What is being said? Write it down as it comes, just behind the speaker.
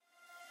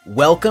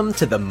Welcome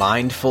to the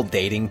Mindful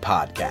Dating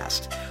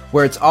Podcast,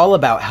 where it's all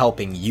about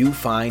helping you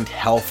find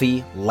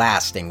healthy,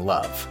 lasting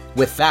love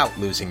without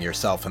losing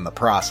yourself in the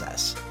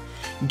process.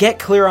 Get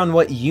clear on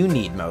what you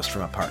need most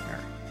from a partner.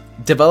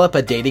 Develop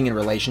a dating and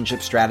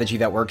relationship strategy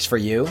that works for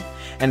you,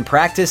 and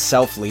practice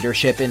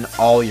self-leadership in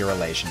all your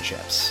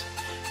relationships.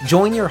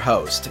 Join your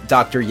host,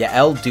 Dr.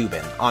 Yael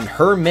Dubin, on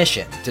her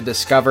mission to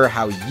discover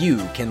how you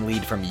can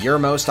lead from your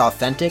most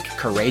authentic,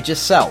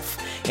 courageous self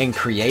and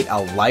create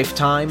a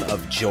lifetime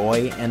of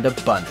joy and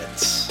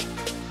abundance.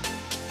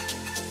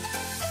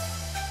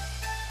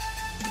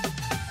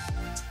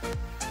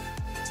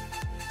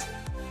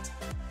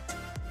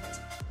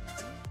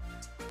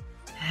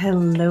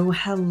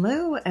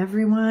 Hello,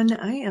 everyone.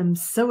 I am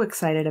so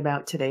excited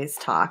about today's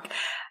talk.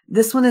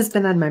 This one has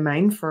been on my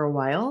mind for a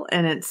while,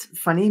 and it's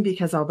funny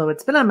because although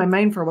it's been on my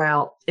mind for a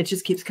while, it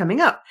just keeps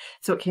coming up.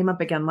 So it came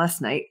up again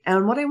last night.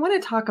 And what I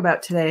want to talk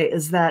about today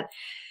is that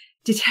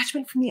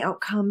detachment from the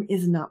outcome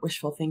is not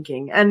wishful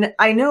thinking. And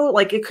I know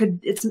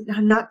it's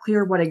not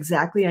clear what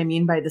exactly I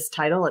mean by this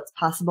title. It's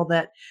possible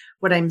that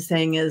what I'm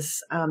saying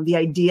is the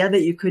idea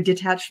that you could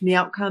detach from the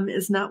outcome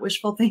is not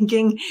wishful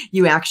thinking.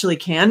 You actually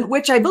can,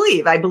 which I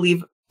believe. I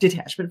believe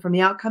detachment from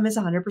the outcome is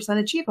 100%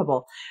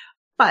 achievable.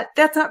 But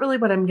that's not really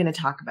what I'm going to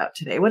talk about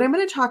today. What I'm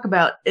going to talk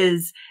about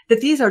is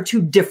that these are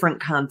two different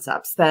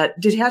concepts, that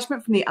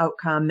detachment from the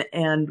outcome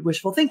and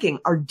wishful thinking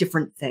are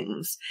different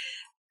things.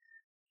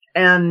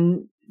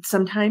 And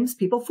sometimes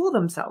people fool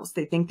themselves.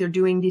 They think they're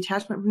doing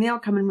detachment from the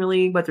outcome, and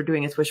really what they're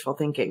doing is wishful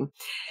thinking.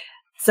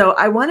 So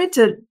I wanted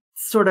to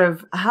sort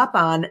of hop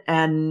on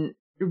and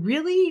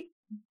really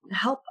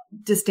help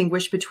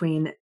distinguish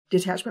between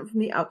detachment from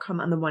the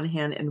outcome on the one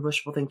hand and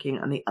wishful thinking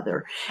on the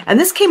other. And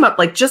this came up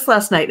just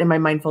last night in my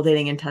Mindful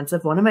Dating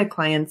Intensive. One of my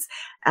clients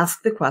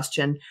asked the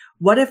question,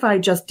 what if I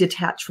just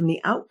detach from the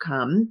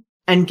outcome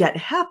and get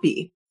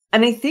happy?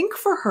 And I think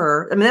for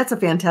her, that's a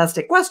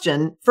fantastic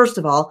question. First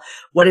of all,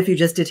 what if you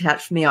just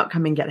detach from the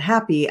outcome and get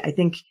happy? I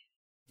think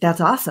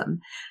that's awesome.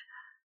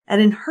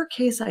 And in her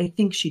case, I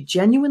think she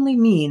genuinely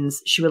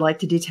means she would like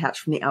to detach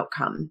from the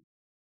outcome.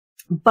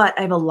 But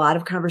I have a lot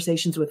of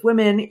conversations with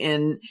women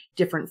in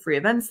different free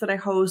events that I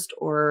host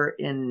or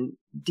in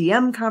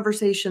DM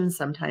conversations,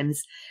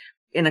 sometimes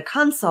in a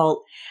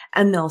consult,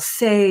 and they'll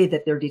say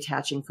that they're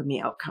detaching from the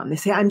outcome. They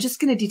say, I'm just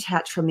going to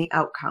detach from the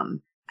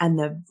outcome. And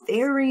the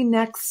very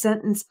next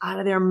sentence out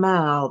of their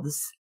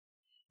mouths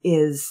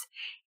is,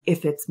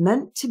 if it's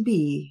meant to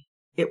be,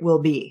 it will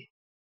be.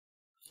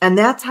 And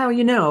that's how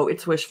you know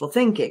it's wishful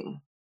thinking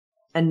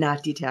and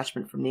not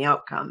detachment from the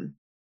outcome.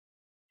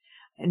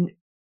 And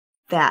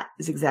that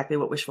is exactly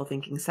what wishful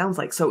thinking sounds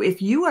like. So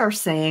if you are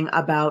saying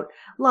about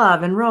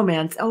love and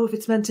romance, oh, if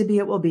it's meant to be,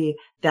 it will be,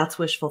 that's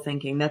wishful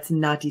thinking. That's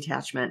not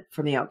detachment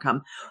from the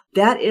outcome.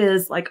 That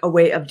is like a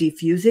way of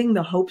diffusing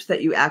the hopes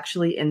that you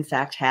actually, in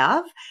fact,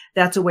 have.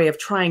 That's a way of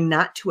trying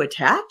not to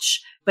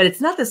attach, but it's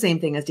not the same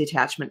thing as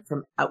detachment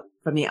from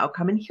the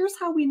outcome. And here's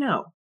how we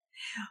know.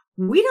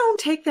 We don't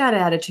take that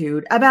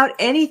attitude about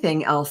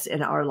anything else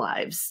in our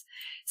lives.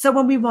 So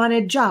when we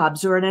wanted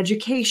jobs or an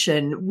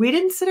education, we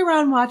didn't sit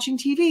around watching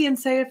TV and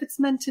say, if it's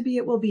meant to be,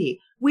 it will be.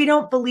 We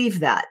don't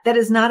believe that. That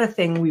is not a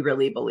thing we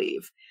really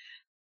believe.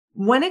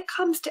 When it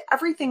comes to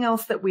everything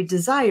else that we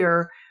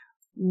desire,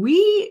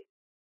 we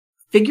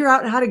figure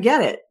out how to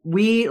get it.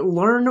 We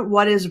learn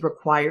what is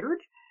required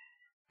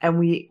and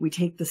we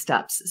take the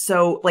steps.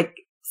 So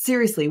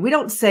seriously, we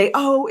don't say,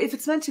 oh, if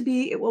it's meant to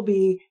be, it will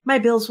be. My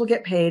bills will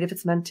get paid if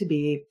it's meant to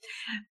be.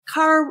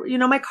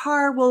 My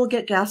car will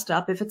get gassed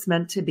up if it's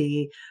meant to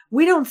be.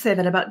 We don't say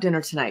that about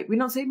dinner tonight. We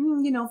don't say,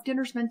 if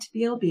dinner's meant to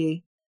be, it'll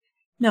be.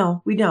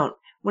 No, we don't.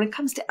 When it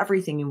comes to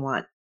everything you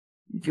want,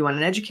 if you want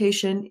an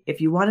education, if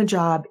you want a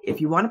job,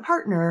 if you want a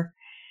partner,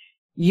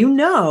 you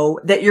know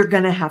that you're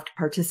going to have to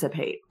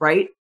participate,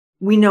 right?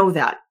 We know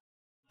that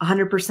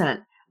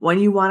 100%. When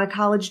you want a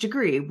college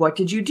degree, what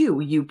did you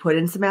do? You put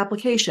in some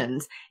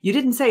applications. You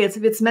didn't say, if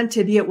it's meant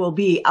to be, it will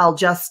be.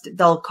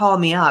 They'll call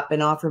me up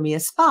and offer me a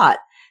spot.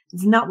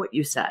 It's not what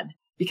you said,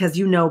 because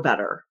you know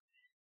better.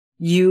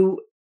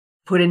 You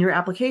put in your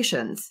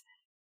applications.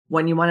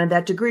 When you wanted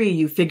that degree,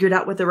 you figured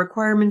out what the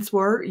requirements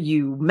were.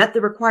 You met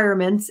the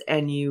requirements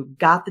and you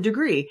got the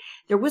degree.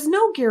 There was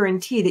no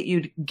guarantee that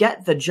you'd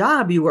get the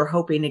job you were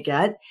hoping to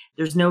get.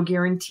 There's no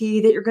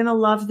guarantee that you're going to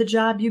love the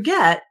job you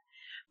get,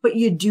 but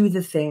you do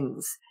the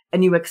things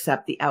and you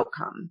accept the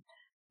outcome.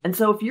 And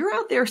so if you're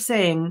out there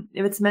saying,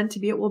 if it's meant to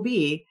be, it will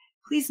be,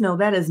 please know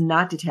that is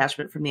not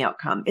detachment from the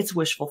outcome. It's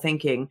wishful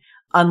thinking,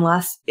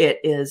 unless it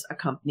is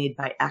accompanied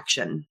by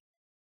action.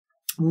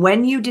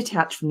 When you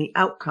detach from the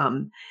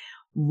outcome,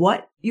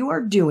 what you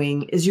are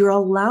doing is you're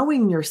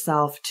allowing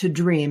yourself to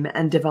dream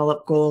and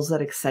develop goals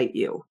that excite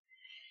you.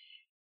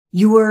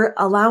 You are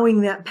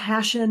allowing that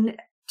passion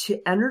to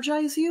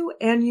energize you,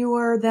 and you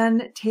are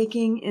then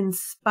taking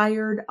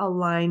inspired,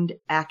 aligned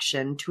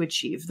action to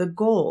achieve the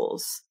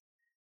goals.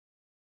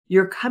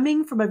 You're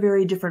coming from a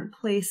very different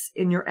place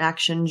in your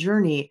action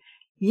journey.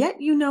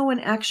 yet you know an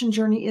action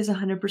journey is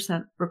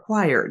 100%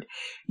 required.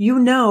 You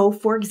know,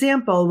 for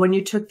example, when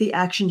you took the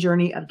action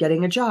journey of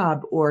getting a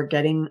job or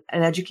getting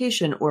an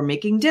education or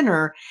making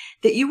dinner,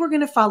 that you were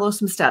going to follow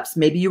some steps.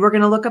 Maybe you were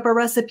going to look up a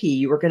recipe.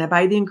 You were going to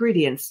buy the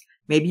ingredients.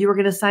 Maybe you were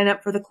going to sign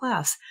up for the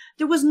class.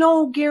 There was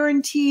no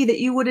guarantee that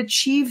you would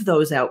achieve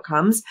those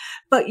outcomes,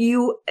 but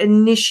you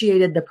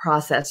initiated the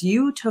process.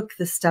 You took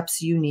the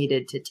steps you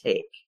needed to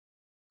take.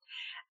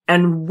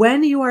 And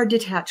when you are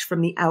detached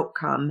from the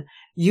outcome,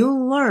 you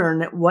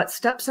learn what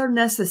steps are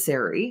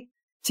necessary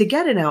to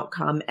get an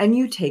outcome, and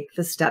you take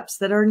the steps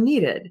that are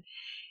needed.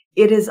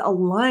 It is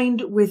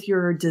aligned with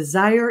your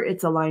desire,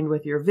 it's aligned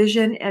with your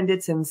vision, and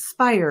it's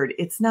inspired.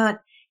 It's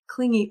not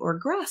clingy or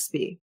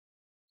graspy.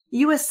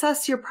 You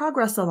assess your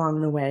progress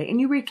along the way, and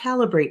you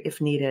recalibrate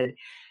if needed.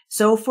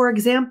 So, for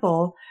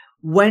example,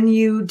 when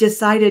you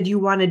decided you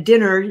wanted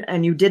dinner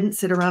and you didn't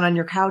sit around on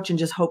your couch and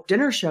just hope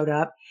dinner showed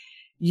up,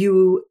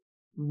 you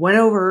went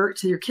over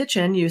to your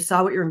kitchen, you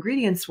saw what your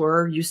ingredients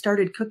were, you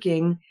started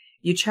cooking,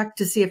 you checked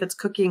to see if it's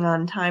cooking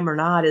on time or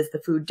not. Is the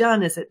food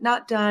done? Is it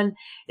not done?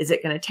 Is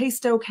it going to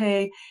taste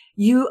okay?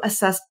 You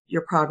assessed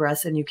your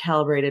progress and you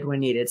calibrated when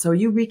needed. So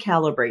you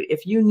recalibrate.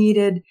 If you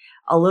needed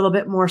a little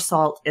bit more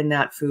salt in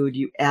that food,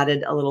 you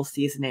added a little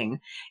seasoning.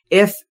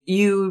 If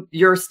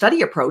your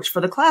study approach for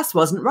the class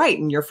wasn't right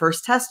in your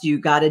first test, you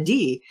got a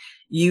D.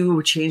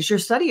 You changed your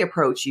study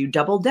approach. You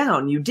doubled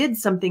down. You did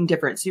something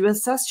different. So you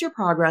assessed your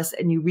progress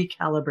and you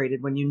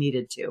recalibrated when you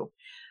needed to.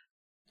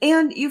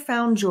 And you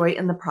found joy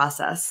in the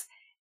process.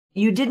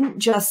 You didn't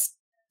just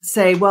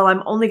say, well,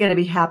 I'm only going to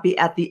be happy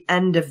at the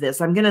end of this.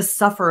 I'm going to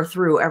suffer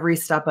through every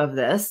step of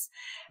this.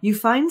 You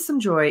find some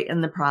joy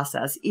in the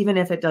process, even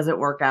if it doesn't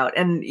work out.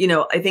 And,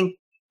 I think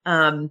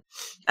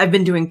I've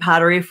been doing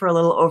pottery for a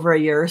little over a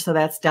year. So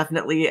that's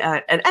definitely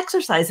an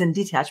exercise in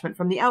detachment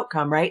from the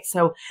outcome, right?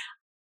 So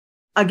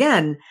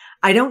again,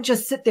 I don't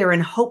just sit there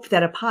and hope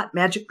that a pot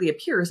magically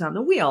appears on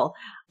the wheel.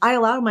 I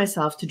allow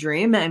myself to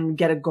dream and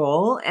get a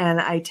goal, and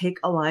I take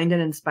aligned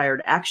and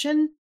inspired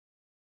action.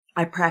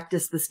 I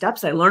practice the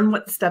steps. I learn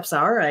what the steps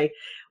are. I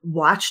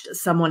watched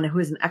someone who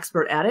is an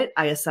expert at it.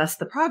 I assess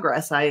the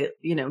progress. I,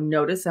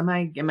 notice, am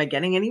I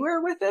getting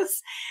anywhere with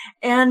this?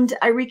 And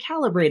I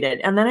recalibrate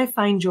it. And then I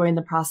find joy in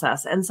the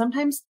process. And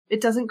sometimes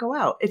it doesn't go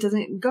out. It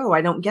doesn't go.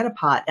 I don't get a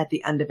pot at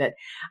the end of it.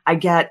 I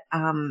get,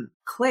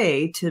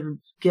 clay to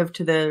give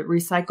to the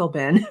recycle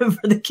bin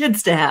for the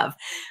kids to have.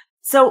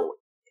 So,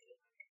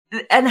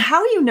 and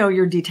how you know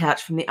you're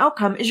detached from the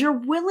outcome is you're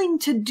willing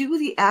to do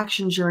the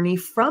action journey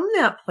from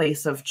that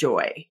place of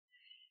joy.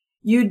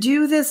 You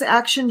do this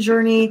action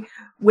journey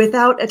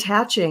without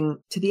attaching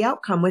to the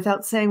outcome,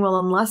 without saying, well,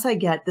 unless I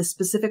get the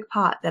specific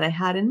pot that I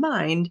had in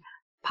mind,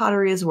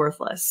 pottery is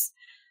worthless.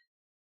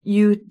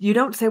 You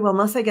don't say, well,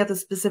 unless I get the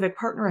specific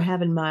partner I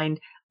have in mind,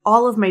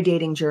 all of my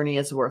dating journey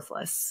is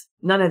worthless.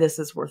 None of this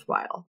is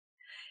worthwhile.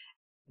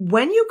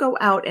 When you go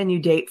out and you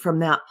date from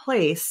that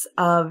place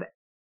of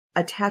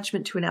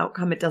attachment to an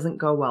outcome, it doesn't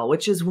go well,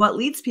 which is what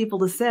leads people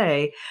to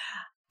say,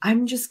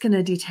 I'm just going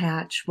to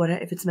detach.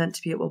 If it's meant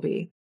to be, it will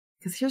be.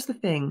 Because here's the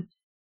thing.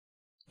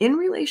 In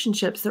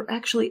relationships, there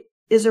actually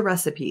is a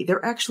recipe.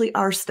 There actually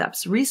are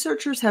steps.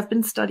 Researchers have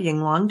been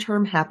studying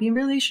long-term happy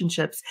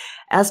relationships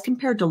as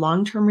compared to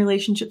long-term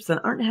relationships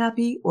that aren't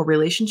happy or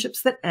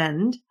relationships that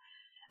end.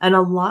 And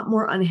a lot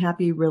more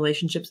unhappy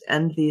relationships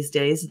end these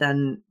days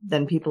than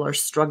people are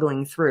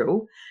struggling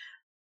through.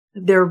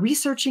 They're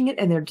researching it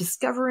and they're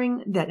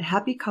discovering that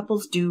happy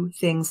couples do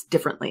things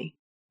differently.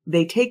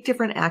 They take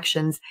different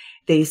actions.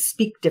 They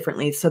speak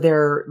differently. So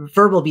their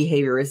verbal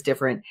behavior is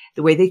different.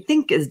 The way they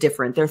think is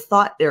different.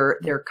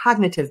 Their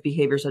cognitive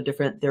behaviors are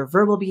different. Their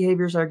verbal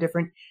behaviors are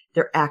different.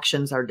 Their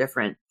actions are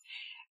different.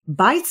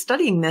 By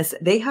studying this,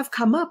 they have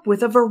come up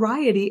with a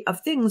variety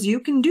of things you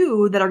can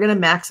do that are going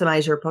to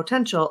maximize your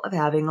potential of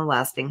having a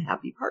lasting,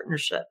 happy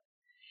partnership.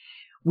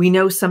 We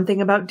know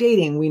something about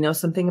dating. We know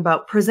something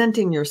about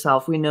presenting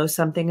yourself. We know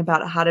something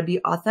about how to be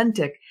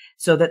authentic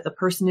so that the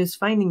person who's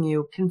finding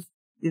you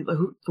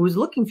who's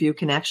looking for you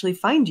can actually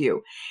find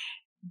you.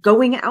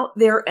 Going out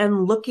there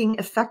and looking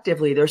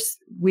effectively.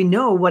 We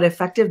know what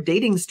effective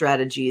dating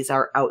strategies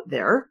are out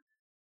there.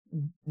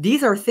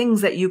 These are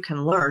things that you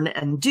can learn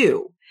and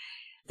do.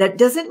 That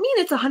doesn't mean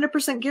it's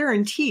 100%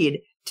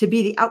 guaranteed to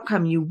be the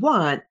outcome you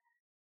want.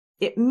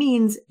 It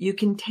means you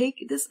can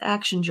take this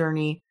action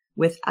journey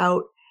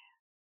without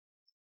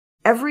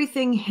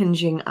everything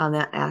hinging on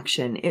that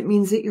action. It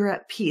means that you're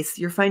at peace.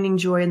 You're finding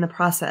joy in the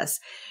process.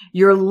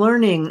 You're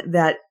learning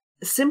that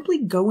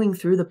simply going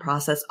through the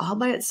process all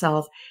by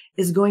itself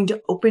is going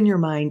to open your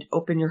mind,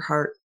 open your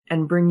heart,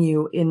 and bring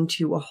you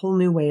into a whole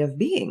new way of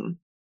being.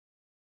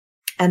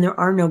 And there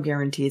are no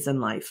guarantees in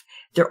life.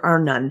 There are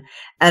none.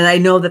 And I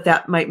know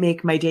that might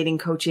make my dating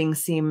coaching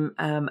seem,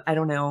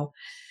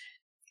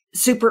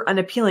 super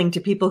unappealing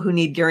to people who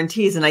need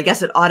guarantees. And I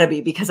guess it ought to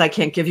be, because I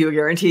can't give you a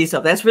guarantee. So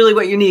if that's really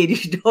what you need, you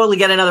should totally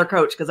get another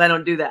coach, because I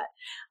don't do that.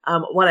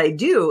 What I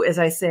do is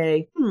I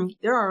say,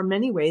 there are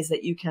many ways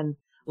that you can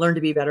learn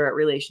to be better at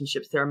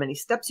relationships. There are many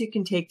steps you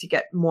can take to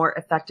get more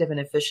effective and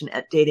efficient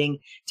at dating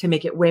to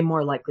make it way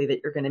more likely that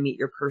you're going to meet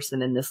your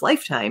person in this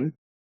lifetime.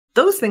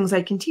 Those things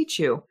I can teach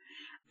you.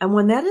 And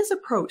when that is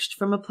approached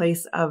from a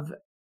place of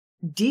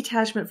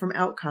detachment from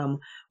outcome,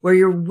 where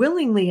you're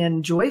willingly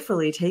and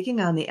joyfully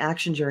taking on the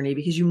action journey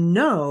because you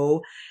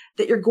know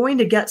that you're going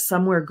to get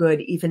somewhere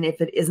good, even if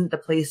it isn't the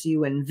place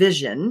you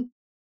envision,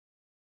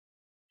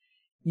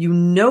 you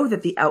know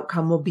that the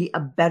outcome will be a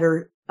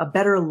better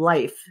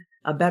life,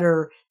 a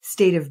better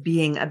state of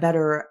being, a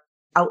better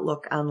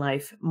outlook on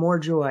life, more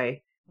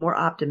joy, more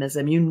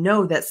optimism. You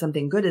know that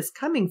something good is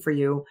coming for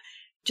you,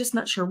 just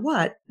not sure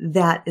what.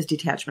 That is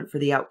detachment for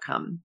the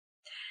outcome.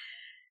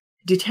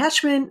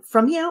 Detachment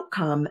from the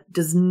outcome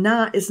is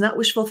not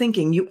wishful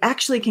thinking. You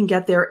actually can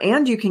get there,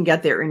 and you can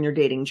get there in your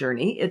dating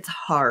journey. It's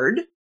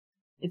hard.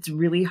 It's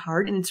really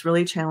hard, and it's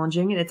really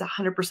challenging, and it's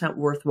 100%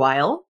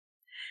 worthwhile.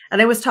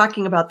 And I was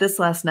talking about this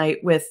last night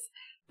with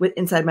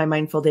inside my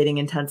Mindful Dating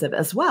Intensive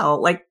as well.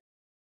 Like,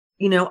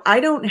 I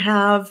don't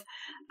have,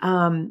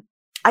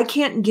 I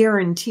can't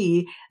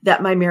guarantee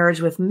that my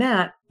marriage with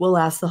Matt will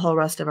last the whole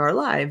rest of our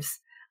lives.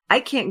 I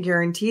can't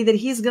guarantee that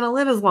he's going to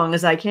live as long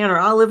as I can, or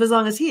I'll live as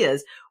long as he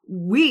is.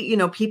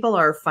 People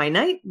are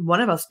finite.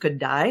 One of us could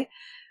die.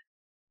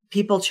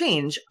 People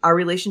change. Our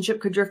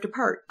relationship could drift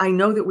apart. I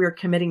know that we're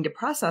committing to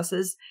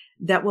processes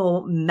that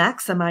will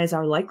maximize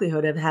our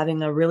likelihood of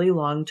having a really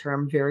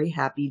long-term, very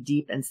happy,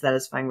 deep, and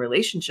satisfying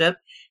relationship.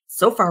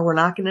 So far, we're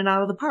knocking it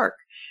out of the park.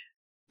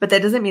 But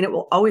that doesn't mean it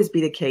will always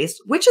be the case,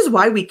 which is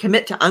why we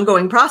commit to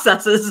ongoing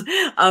processes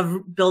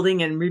of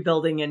building and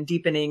rebuilding and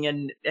deepening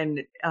and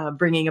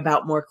bringing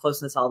about more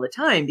closeness all the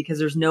time, because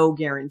there's no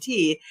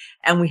guarantee,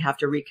 and we have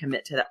to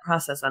recommit to that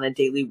process on a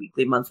daily,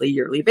 weekly, monthly,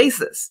 yearly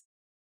basis.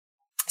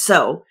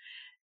 So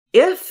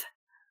if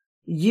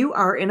you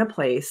are in a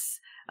place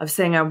of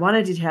saying, I want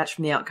to detach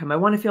from the outcome, I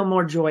want to feel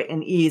more joy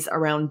and ease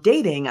around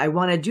dating, I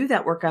want to do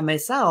that work on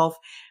myself,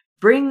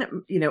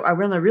 I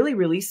want to really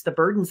release the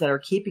burdens that are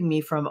keeping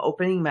me from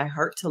opening my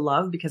heart to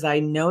love, because I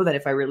know that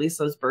if I release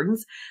those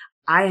burdens,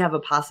 I have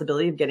a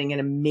possibility of getting an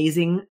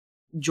amazing,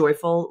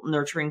 joyful,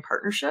 nurturing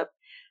partnership.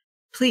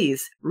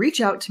 Please reach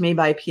out to me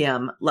by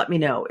PM. Let me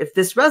know. If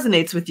this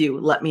resonates with you,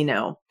 let me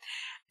know.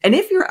 And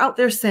if you're out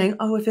there saying,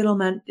 oh, if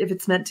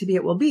it's meant to be,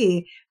 it will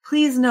be,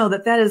 please know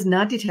that that is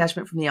not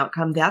detachment from the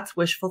outcome. That's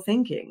wishful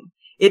thinking.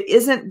 It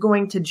isn't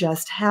going to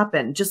just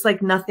happen, just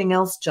like nothing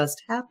else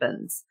just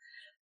happens.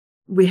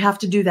 We have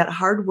to do that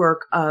hard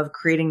work of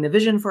creating the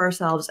vision for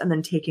ourselves and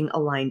then taking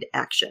aligned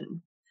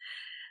action.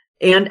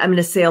 And I'm going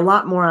to say a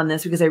lot more on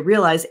this because I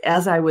realized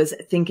as I was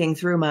thinking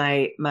through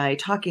my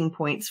talking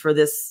points for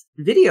this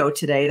video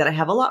today that I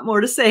have a lot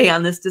more to say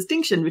on this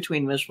distinction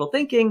between wishful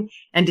thinking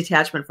and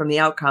detachment from the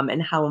outcome,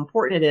 and how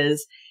important it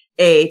is,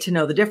 A, to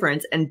know the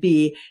difference, and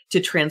B, to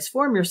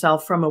transform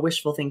yourself from a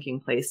wishful thinking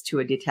place to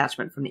a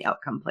detachment from the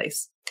outcome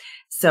place.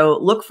 So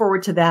look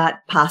forward to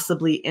that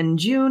possibly in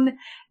June.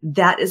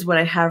 That is what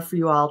I have for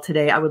you all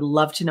today. I would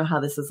love to know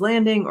how this is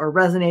landing or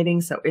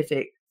resonating. So if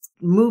it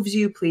moves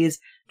you, please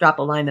drop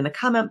a line in the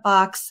comment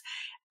box.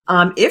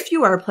 If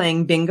you are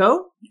playing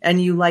bingo and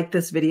you like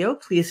this video,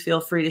 please feel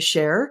free to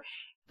share.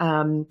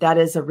 That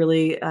is a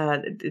really,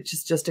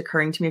 it's just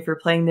occurring to me, if you're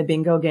playing the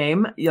bingo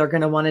game, you're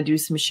going to want to do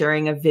some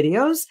sharing of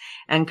videos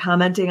and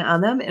commenting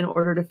on them in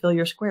order to fill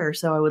your square.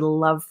 So I would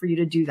love for you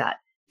to do that.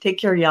 Take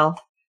care, y'all.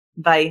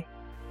 Bye.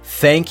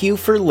 Thank you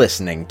for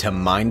listening to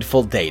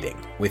Mindful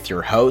Dating with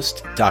your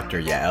host, Dr.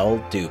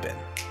 Yael Dubin.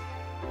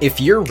 If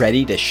you're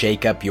ready to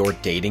shake up your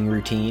dating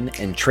routine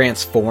and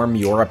transform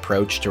your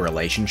approach to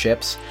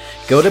relationships,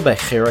 go to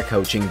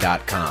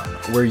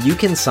BechiraCoaching.com, where you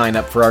can sign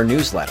up for our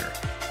newsletter,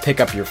 pick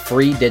up your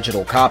free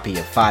digital copy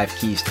of 5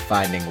 Keys to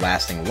Finding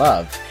Lasting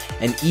Love,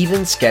 and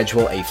even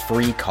schedule a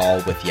free call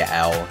with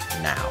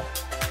Yael now.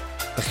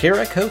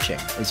 Bechira Coaching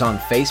is on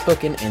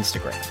Facebook and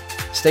Instagram.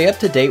 Stay up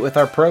to date with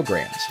our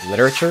programs,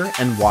 literature,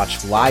 and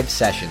watch live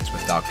sessions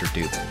with Dr.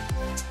 Dubin.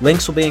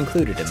 Links will be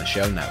included in the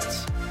show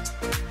notes.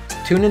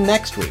 Tune in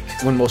next week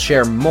when we'll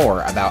share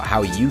more about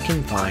how you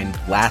can find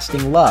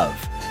lasting love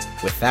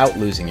without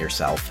losing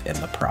yourself in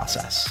the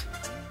process.